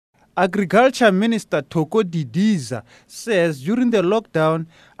Agriculture Minister Thoko Didiza says during the lockdown,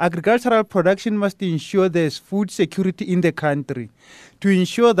 agricultural production must ensure there is food security in the country. To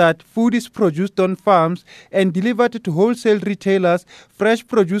ensure that food is produced on farms and delivered to wholesale retailers, fresh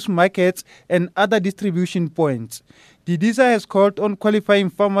produce markets and other distribution points. Didiza has called on qualifying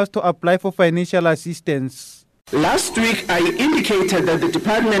farmers to apply for financial assistance. Last week, I indicated that the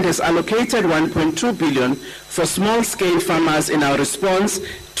department has allocated 1.2 billion for small-scale farmers in our response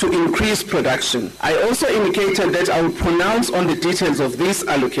to increase production. I also indicated that I would pronounce on the details of this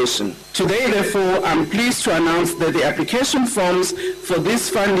allocation. Today, therefore, I'm pleased to announce that the application forms for this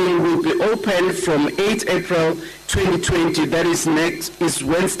funding will be opened from 8 April 2020, that is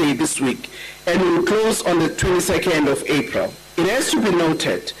Wednesday this week, and will close on the 22nd of April. It has to be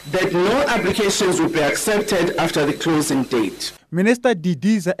noted that no applications will be accepted after the closing date. Minister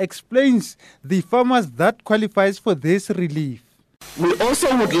Didiza explains the farmers that qualifies for this relief. We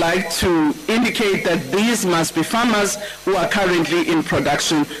also would like to indicate that these must be farmers who are currently in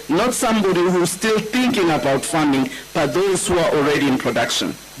production, not somebody who's still thinking about farming, but those who are already in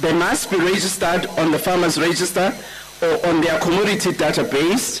production. They must be registered on the Farmers Register or on their commodity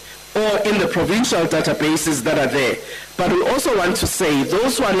database or in the provincial databases that are there. But we also want to say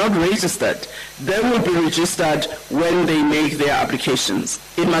those who are not registered, they will be registered when they make their applications.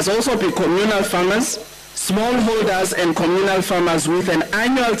 It must also be communal farmers, smallholders and communal farmers with an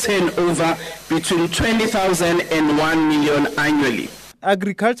annual turnover between 20,000 and 1 million annually.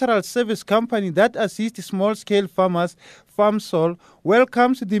 Agricultural service company that assists small-scale farmers, FarmSol,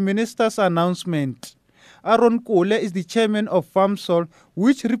 welcomes the minister's announcement. Aaron Kole is the chairman of FarmSol,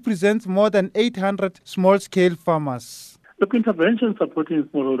 which represents more than 800 small-scale farmers. Look, interventions supporting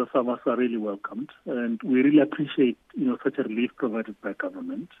smallholder farmers are really welcomed, and we really appreciate, such a relief provided by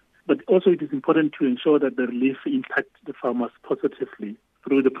government. But also it is important to ensure that the relief impacts the farmers positively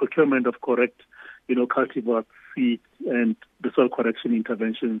through the procurement of correct, cultivar, seeds, and the soil correction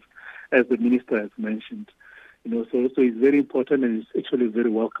interventions, as the minister has mentioned. So it's very important and it's actually very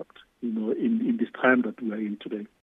welcomed, in this time that we are in today.